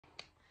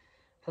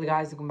Hello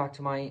guys, welcome back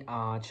to my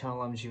channel.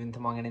 I'm Jeevan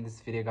Thamang, and in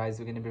this video guys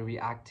we're going to be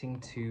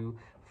reacting to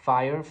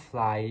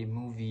Firefly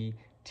movie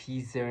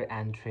teaser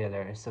and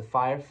trailer. So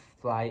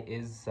Firefly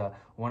is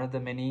one of the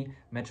many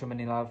Metro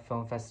Manila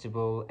Film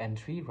Festival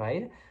entry,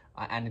 right?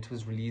 And it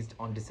was released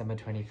on December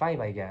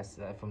 25, I guess,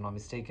 if I'm not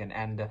mistaken.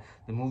 And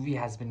the movie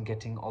has been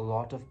getting a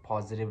lot of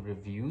positive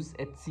reviews,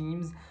 it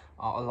seems.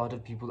 A lot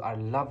of people are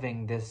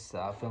loving this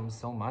film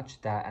so much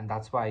and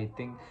that's why I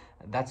think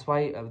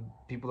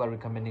people are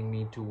recommending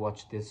me to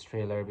watch this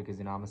trailer, because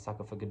I'm a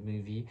sucker for a good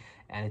movie,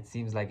 and it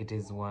seems like it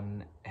is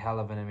one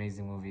hell of an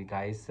amazing movie,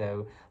 guys.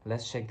 So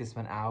let's check this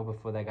one out.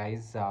 Before that,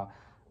 guys,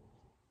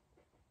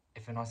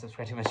 if you're not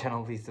subscribed to my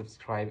channel, please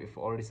subscribe. If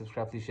you're already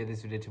subscribed, please share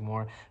this video to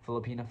more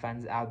Filipino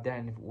fans out there.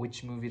 And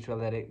which movie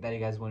trailer that you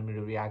guys want me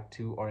to react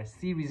to, or a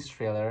series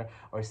trailer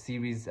or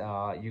series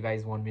you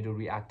guys want me to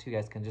react to, you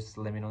guys can just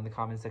let me know in the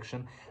comment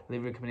section.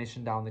 Leave a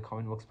recommendation down in the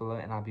comment box below,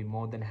 and I'll be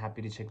more than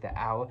happy to check that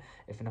out.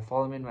 If you want to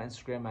follow me on my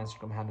Instagram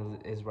handle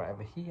is right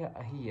over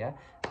here.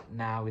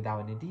 Now, without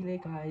any delay,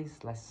 guys,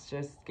 let's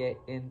just get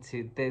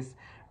into this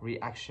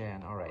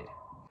reaction. All right.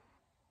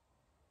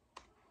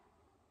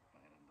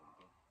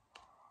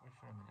 Wait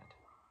for a minute.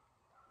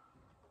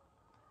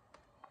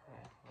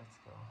 Alright, let's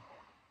go.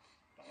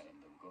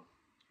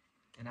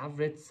 And I've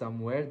read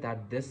somewhere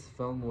that this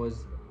film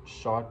was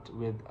shot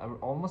with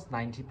almost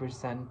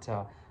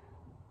 90%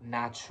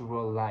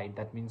 natural light.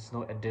 That means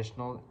no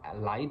additional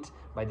light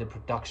by the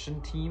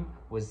production team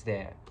was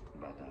there.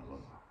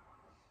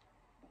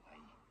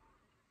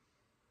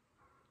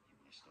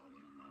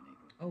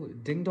 Oh,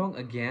 Dingdong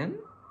again?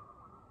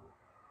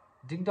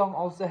 Dingdong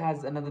also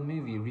has another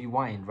movie,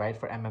 Rewind, right,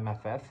 for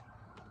MMFF.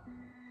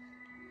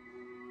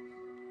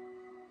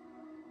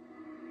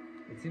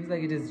 It seems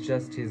like it is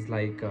just his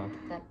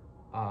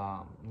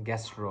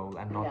guest role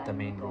and not the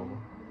main role.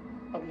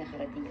 Pag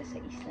nakarating ka sa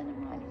isla ng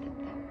mga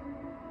alitagtag,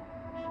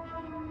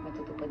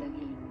 matutupad ang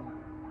hiling mo.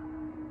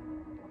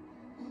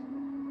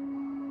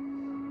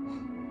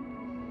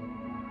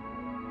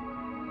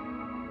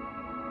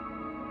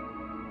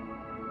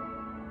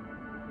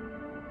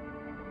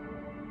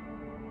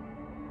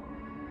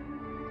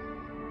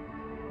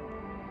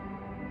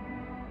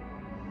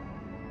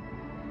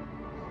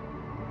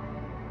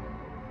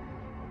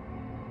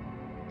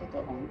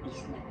 Totoong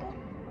isla to.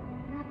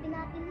 Hanapin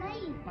natin,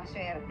 Nay.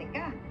 Maswerte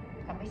ka.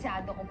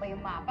 Kabisado ko pa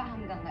yung mapa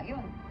hanggang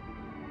ngayon.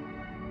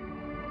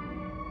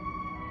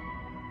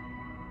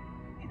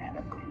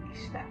 Hinanap ko yung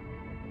isla.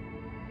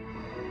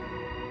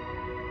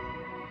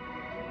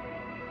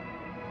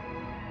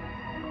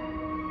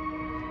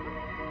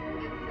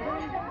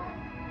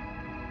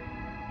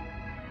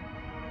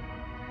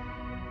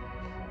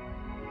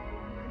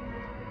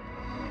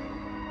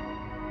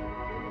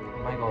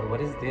 Oh my god,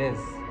 what is this?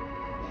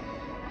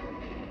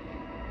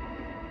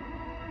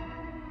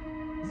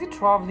 Is he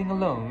traveling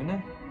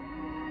alone?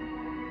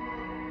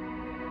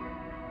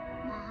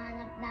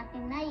 Mahanap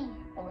natin, Nay.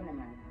 Oo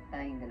naman.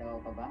 Tayong dalawa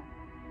pa ba?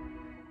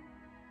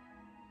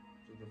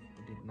 To the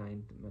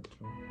 49th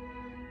Metro.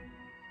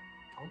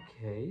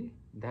 Okay,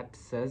 that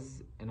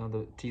says,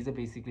 the teaser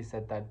basically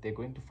said that they're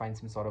going to find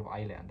some sort of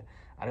island.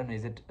 I don't know,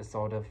 is it a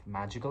sort of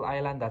magical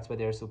island? That's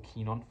why they're so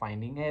keen on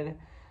finding it.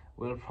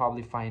 We'll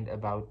probably find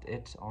about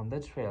it on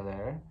the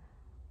trailer.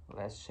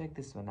 Let's check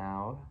this one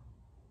out.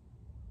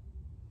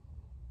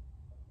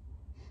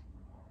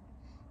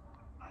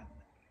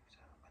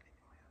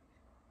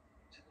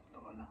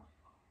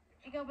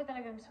 Ikaw ba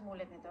talagang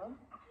sumulat nito?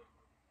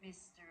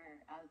 Mr.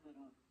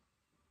 Alvaro.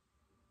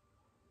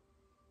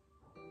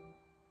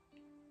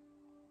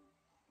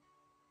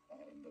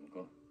 Pakiramdam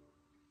ko,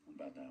 ang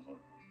bata ako,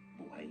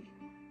 buhay.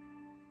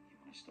 Yung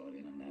mga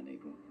story ng nanay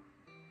ko.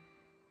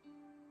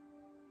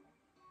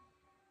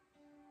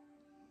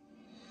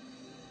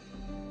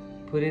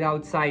 Put it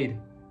outside.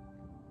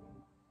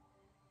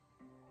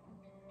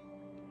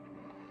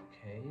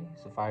 Okay,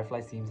 so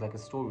Firefly seems like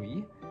a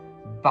story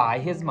by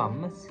his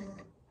mom,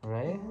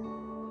 right?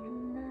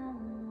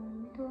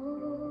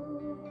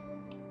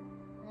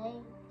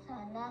 Nay,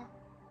 sana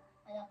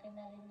malaki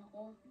na rin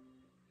ako.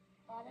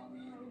 Parang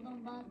mayroon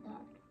bang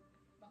bata.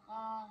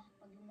 Baka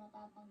pag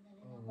matapang na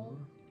rin ako.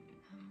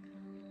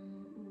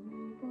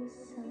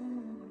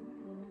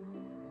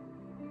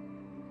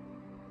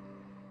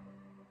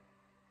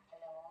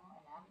 Dalawa mo,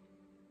 anak.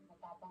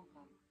 Matapang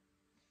ka.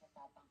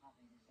 Matapang ka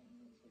kayo sa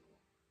inisip ko.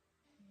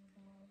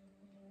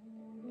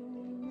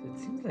 So it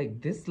seems like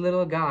this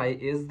little guy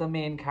is the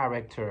main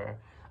character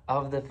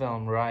of the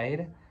film,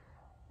 right?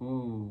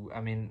 Ooh,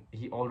 I mean,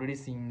 he already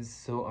seems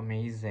so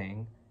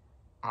amazing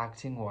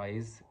acting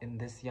wise in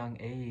this young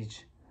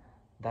age.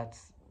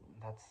 That's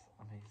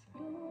amazing.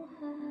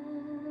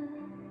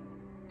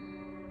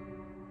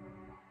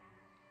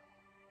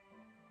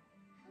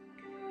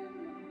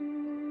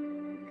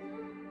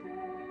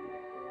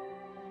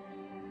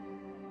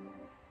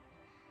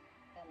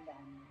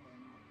 Tandaan mo ko,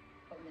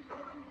 pag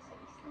nakarating ka sa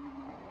isla ng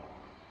mga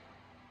alitagtag,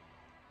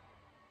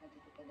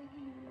 matutupad ang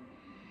hiling mo.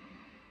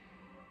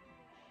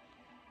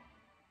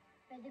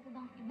 Pwede ko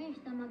bang i-wish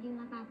na maging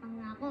matapang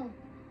na ako?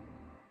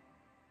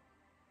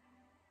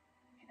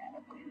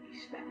 Hinanap ko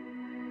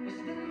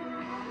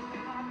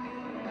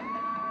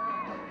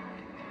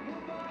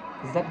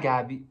Is that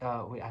Gabby?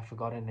 Wait, I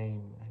forgot her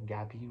name.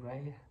 Gabby,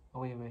 right?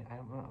 Oh, wait.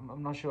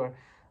 I'm not sure.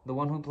 The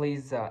one who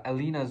plays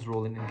Alena's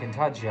role in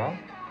Encantadia.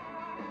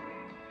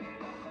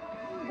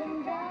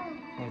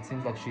 No, it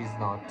seems like she's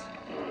not.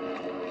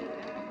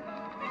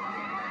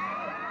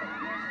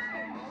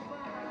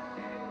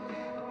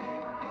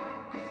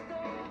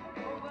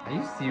 Are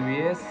you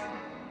serious?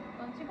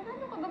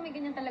 Sigurado ka ba may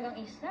ganyan talagang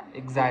isla?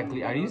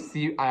 Exactly. Are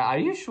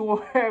you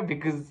sure?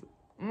 Because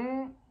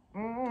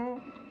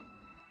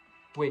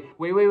wait.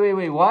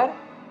 What?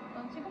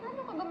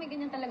 Sigurado ka ba may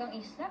ganyan talagang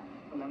isla?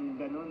 Walang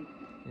ganun.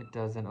 It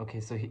doesn't.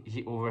 Okay, so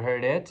he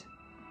overheard it.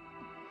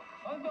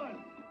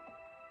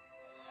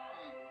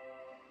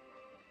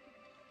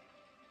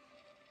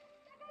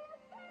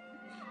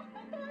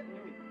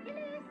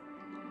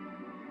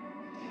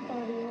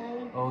 Sorry,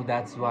 Nay. Oh,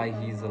 that's why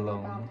he's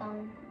alone.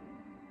 Matapang.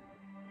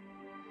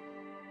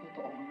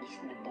 Totoong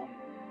isla to.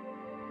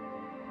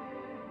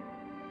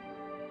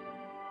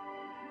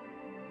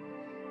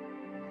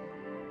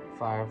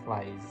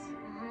 Fireflies.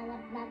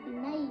 Nahanap natin,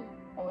 Nay.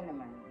 Oo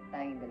naman.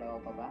 Tayong dalawa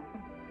pa ba?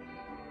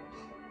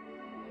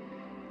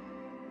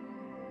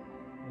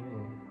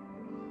 Ooh.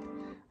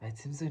 It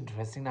seems so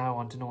interesting. Now I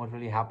want to know what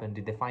really happened.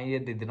 Did they find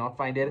it? Did they not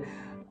find it?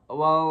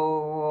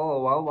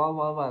 Well,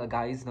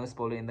 guys, no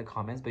spoiler in the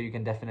comments, but you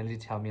can definitely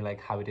tell me like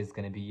how it is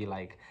gonna be.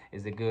 Like,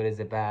 is it good? Is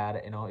it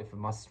bad? You know, if a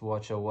must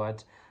watch or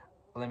what?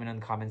 Let me know in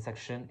the comment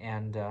section.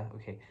 And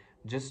okay,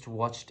 just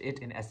watched it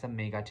in SM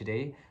Mega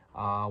today.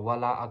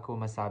 Wala ako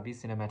masabi,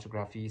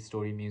 cinematography,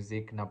 story,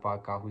 music,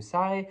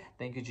 napakahusay.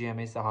 Thank you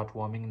GMA sa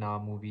heartwarming na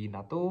movie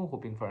na to.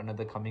 Hoping for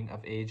another coming of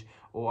age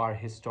or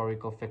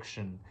historical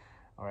fiction.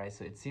 All right,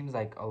 so it seems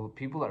like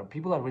people are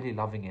really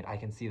loving it. I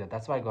can see that.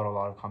 That's why I got a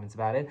lot of comments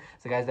about it.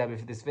 So guys, that'll be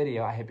for this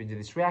video. I hope you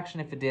enjoyed this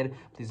reaction. If it did,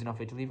 please do not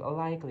forget to leave a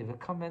like, leave a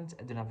comment,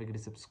 and do not forget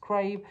to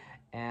subscribe.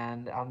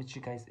 And I'll meet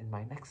you guys in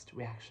my next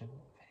reaction.